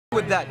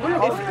with that.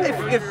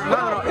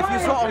 If you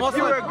saw a Muslim, if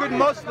you were a good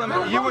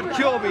Muslim, you would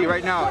kill me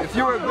right now. If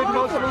you were a good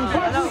Muslim,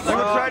 you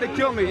would try to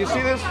kill me. You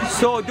see this?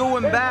 So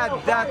doing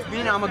bad, that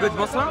mean I'm a good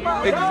Muslim?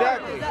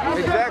 Exactly.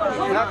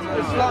 Exactly. That's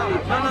Islam.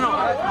 No.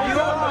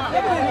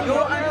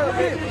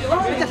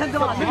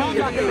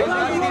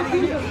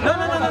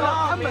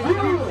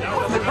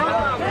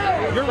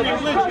 Your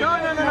religion.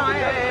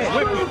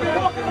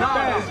 No.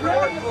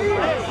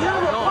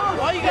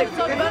 Why you guys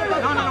talking bad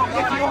about No.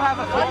 If you have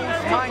a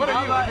false mind,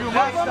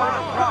 that's not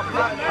a problem.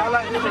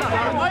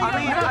 I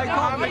mean, I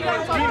can't make it.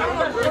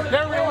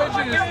 Their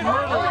religion is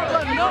murdering.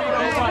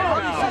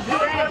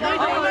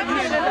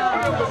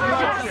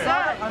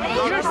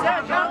 You're sad,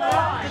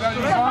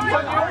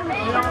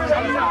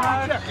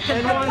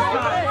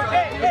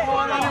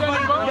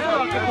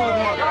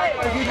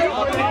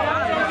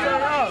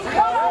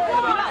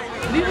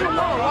 Leave him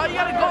alone. Why you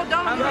gotta go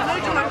down on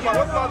religion like that?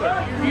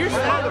 You're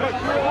sad.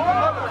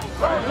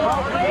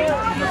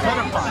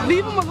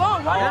 Leave him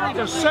alone. Married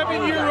a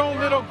 7-year-old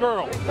little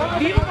girl.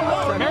 Leave him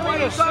alone.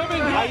 Married a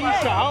 7-year-old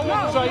Aisha. How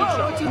old is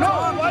Aisha? No,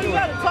 why you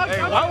gotta talk?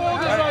 How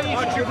old is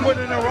Aisha? You put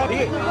in a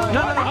rubber.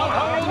 How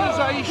old is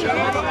Aisha?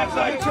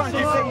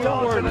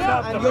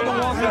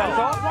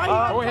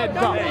 Go ahead,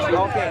 come.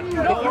 Okay. If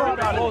you're a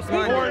close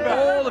mind,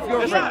 all of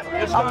your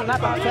friends, I will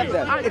not accept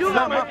that. It's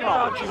not my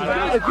problem.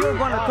 If you're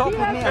going to talk with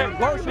me and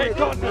negotiate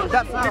with me,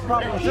 that's not a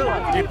problem too.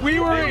 If we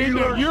were in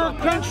your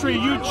country,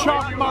 you'd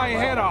chop my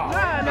head off.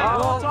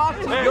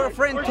 Well, your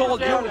friend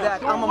told you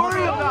that I'm a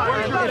Muslim,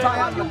 and if I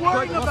am a good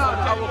Muslim,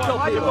 I will kill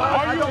people.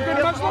 Are you a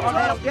good Muslim?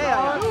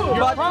 Yeah.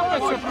 Your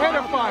prophet's a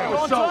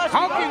pedophile. So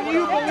how can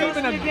you believe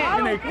in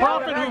a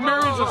prophet who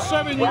marries a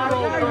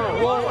 7-year-old girl?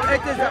 Well,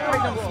 it is a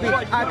freedom of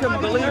speech. I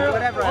can believe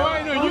whatever. Oh,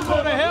 I know. You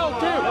go to hell,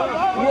 too.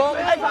 Well,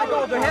 if I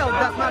go to hell,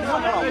 that's not your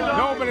problem.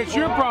 No, but it's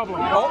your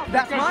problem. Oh,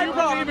 that's because my you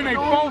problem. believe in a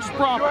false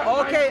prophet.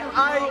 Okay,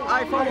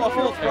 I follow a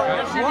false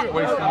prophet. You're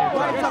wasting your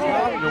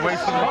time. You're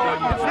wasting your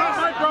time. It's not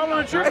my problem,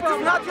 it's your problem.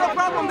 It's not your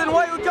problem, then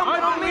why are you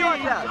jumping on me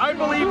like that? I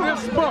believe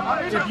this book.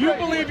 If you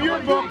believe your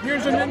book,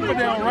 here's an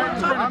infidel right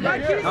in front of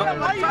you.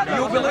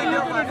 You believe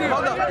your book?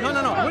 Hold up.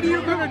 No. What are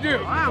you going to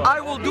do? I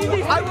will go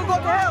to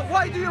hell.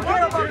 Why do you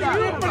care about that?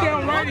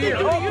 Infidel right here.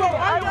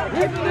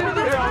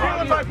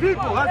 Killing my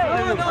people. That's what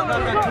it is.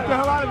 Get the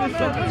hell out of this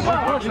shit.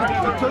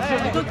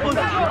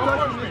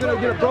 You're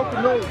gonna get a broken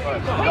nose.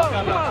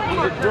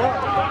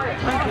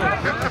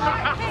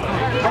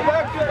 Come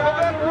back,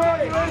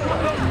 Roy.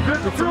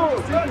 Good the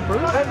truth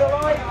and the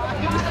light.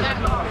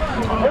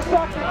 Let's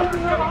talk to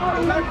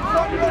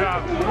Good job.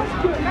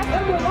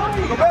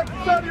 Go back to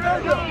Saudi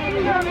Arabia.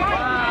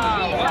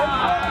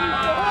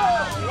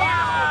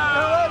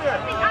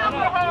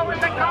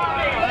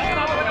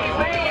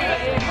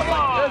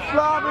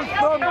 Islam is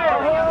from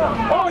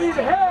Oh, in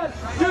hell,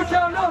 you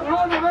cannot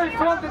run away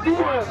from the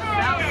demons.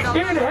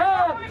 In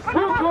hell,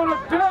 you're going to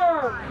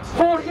burn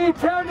for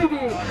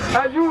eternity,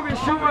 and you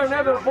wish you were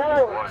never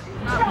born.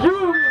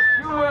 You wish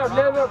you were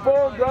never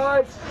born,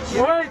 guys.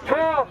 Wake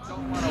up.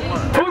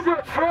 Put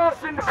your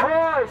trust in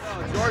Christ.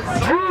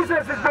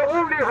 Jesus is the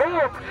only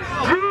hope.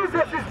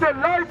 Jesus is the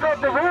light of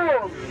the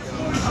world.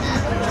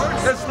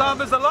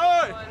 Islam is a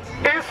lie.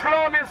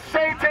 Islam is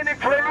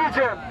satanic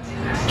religion.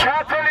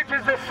 Catholic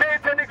is the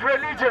satanic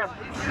religion.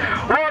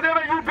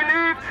 Whatever you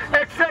believe,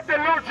 except the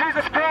Lord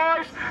Jesus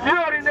Christ, you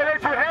are in the way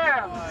to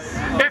hell.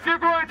 If you're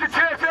going to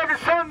church every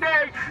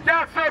Sunday,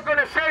 that's not going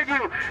to save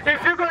you.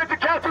 If you're going to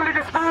Catholic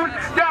school,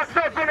 that's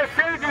not going to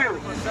save you.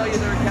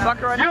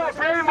 You're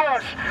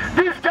brainwashed.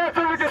 These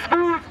Catholic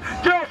schools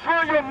just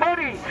want your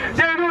money.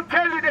 They don't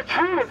tell you the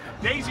truth.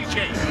 Daisy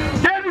chain.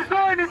 There is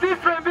no any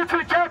difference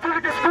between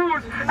Catholic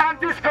schools and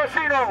these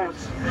casinos.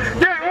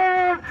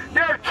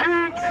 Their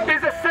king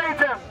is a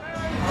Satan.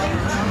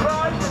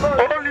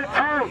 Only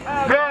two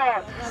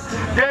gods.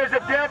 There is a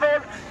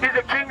devil, is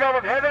the king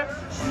of heaven.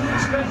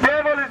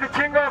 Devil is the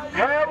king of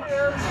hell,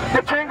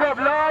 the king of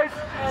lies,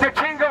 the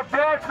king of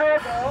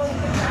darkness.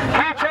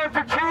 He came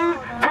to kill,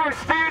 to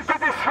steal, to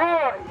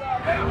destroy.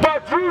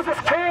 But Jesus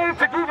came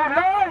to give you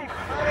life.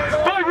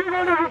 But you're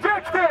going to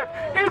reject it.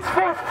 It's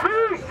for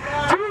free.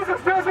 Jesus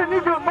doesn't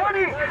need your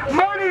money.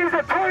 Money is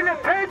a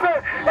toilet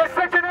paper. A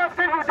second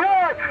after you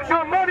die,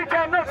 your money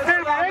cannot save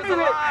you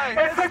anyway.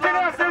 A second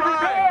after you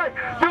die,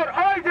 your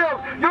idol,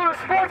 your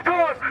sports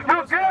car,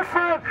 your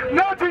girlfriend,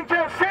 nothing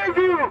can save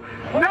you.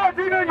 Not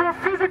even your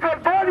physical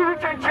body we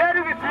can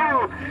carry with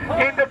you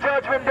in the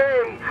judgment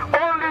day.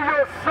 Only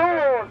your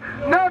soul.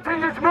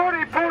 Nothing is more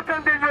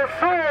important than your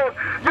soul.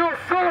 Your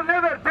soul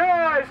never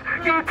dies.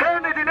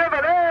 Eternity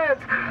never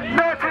ends.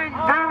 Nothing.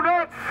 Do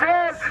not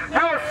sell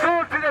your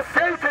soul to the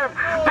Satan.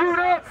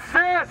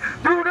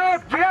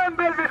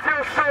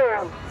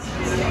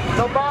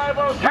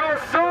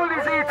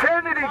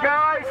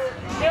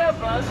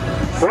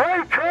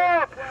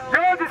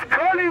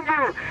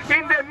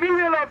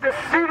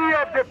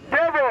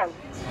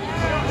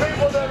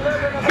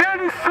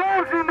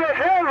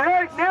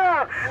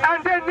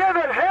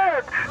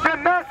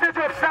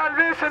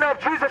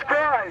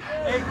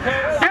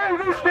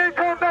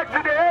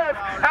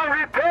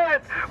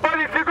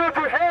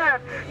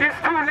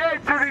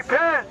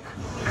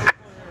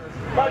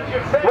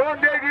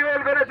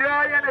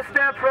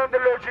 them from the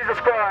Lord Jesus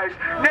Christ.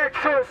 Next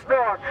show is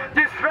not.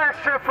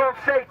 Distraction from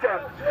Satan.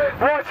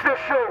 Watch the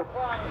show.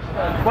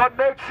 But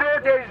make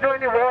sure there is no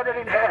any water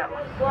in hell.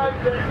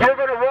 You're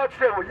going to watch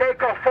the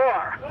lake of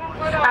fire.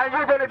 And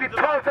you're going to be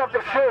part of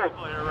the show.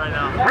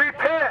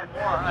 Repent.